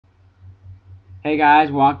Hey guys,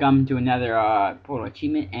 welcome to another portal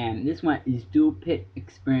achievement, and this one is do pit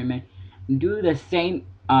experiment. Do the same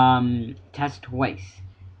test twice.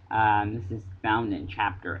 This is found in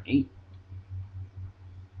chapter 8.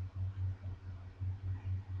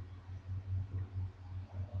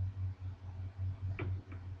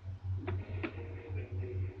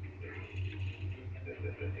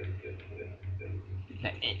 The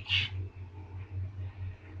itch.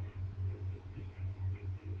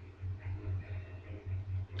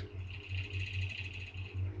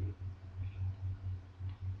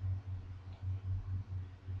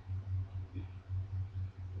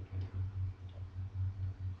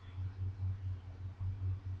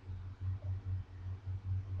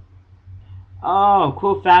 Oh,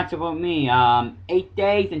 cool facts about me. 8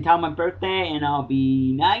 days until my birthday, and I'll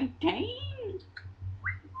be 19.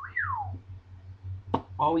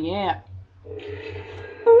 Oh yeah.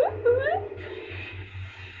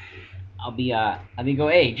 I'll be legal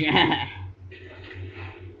age.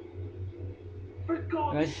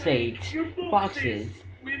 Let's say boxes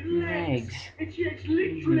with legs. It's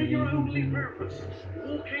literally your only purpose.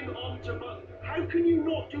 Walking onto buttons. How can you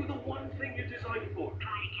not do the one thing you're designed for?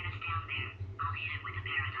 Try to get us down there. I'll hit it with a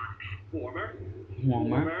paradox. Warmer.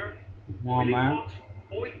 Warmer. Really Warmer. hot.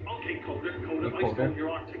 Oh, okay, colder. Okay, Ice colder. cold. You're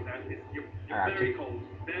Arctic now. You're very Arctic. cold.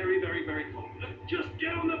 Very cold. Just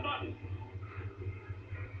get on the button.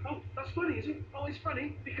 Oh, that's funny, is it? Oh, it's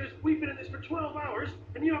funny because we've been in this for 12 hours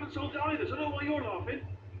and you haven't solved it either. So I don't know why you're laughing.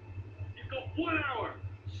 You've got 1 hour.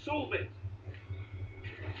 Solve it.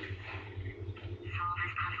 Solve this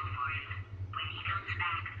puzzle for him. When he comes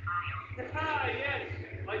back, Ah, yes.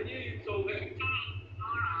 I knew you'd solve it. Hey,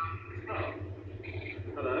 moron. Oh.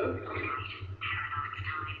 Hello? Alright, paradox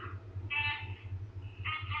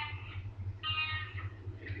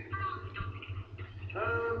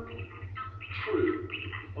time. True.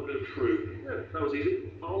 I'll go true. Yeah, that was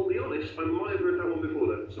easy. I'll be honest, I might have heard that one before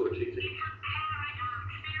though. Sort of cheating. It's a paradox.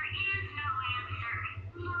 There is no answer.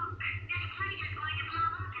 Look, this place is going to blow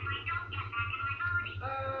up if I don't get back in my body.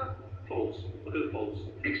 False. I'll go false.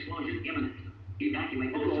 Explosion imminent.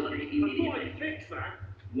 Evacuate the Hold on. facility I thought immediately. I'd fix that.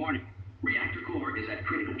 Warning. Reactor core is at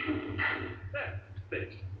critical. There.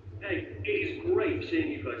 Fixed. Hey, it is great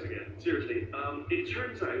seeing you guys again. Seriously, it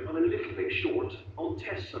turns out I'm a little bit short on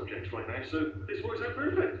test subjects right now, so this works out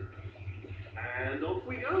perfect. And off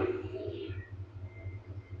we go.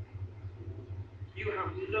 You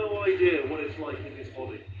have no idea what it's like in this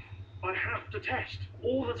body. I have to test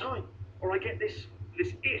all the time, or I get this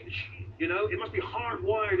itch. You know, it must be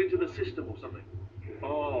hardwired into the system or something.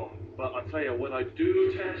 Oh, but I tell you, when I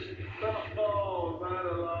do test, oh man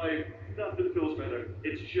alive, nothing feels better.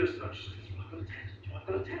 It's just, I've got to test. I've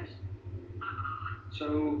got to test.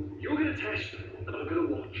 So you're gonna test, and I'm gonna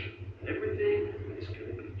watch. Everything is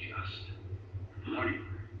gonna be just. Warning.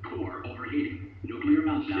 Core overheating. Nuclear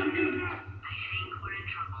meltdown imminent. I think we're in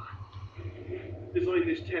trouble. Designed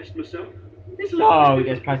this test myself. It's a So little we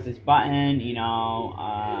bit just press this button, you know,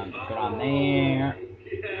 put on there,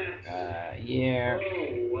 yes. here.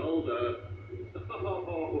 Oh, well done.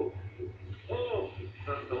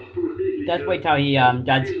 That felt really Just good. wait till he done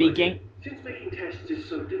Here's an speaking. idea. Since making tests is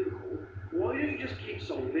so difficult, why don't you just keep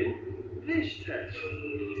solving this test?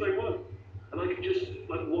 Same one. And I can just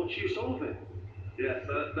watch you solve it. Yes,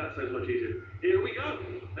 that sounds much easier. Here we go.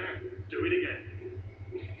 Now, do it again.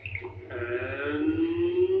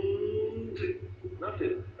 And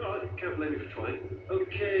nothing. Alright, can't blame me for trying.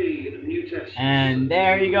 Okay, the new test. And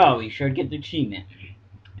there you go. We should get the achievement.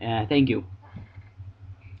 Thank you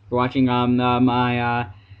for watching my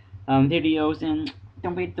videos, and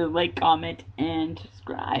don't forget to like, comment, and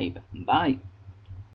subscribe. Bye.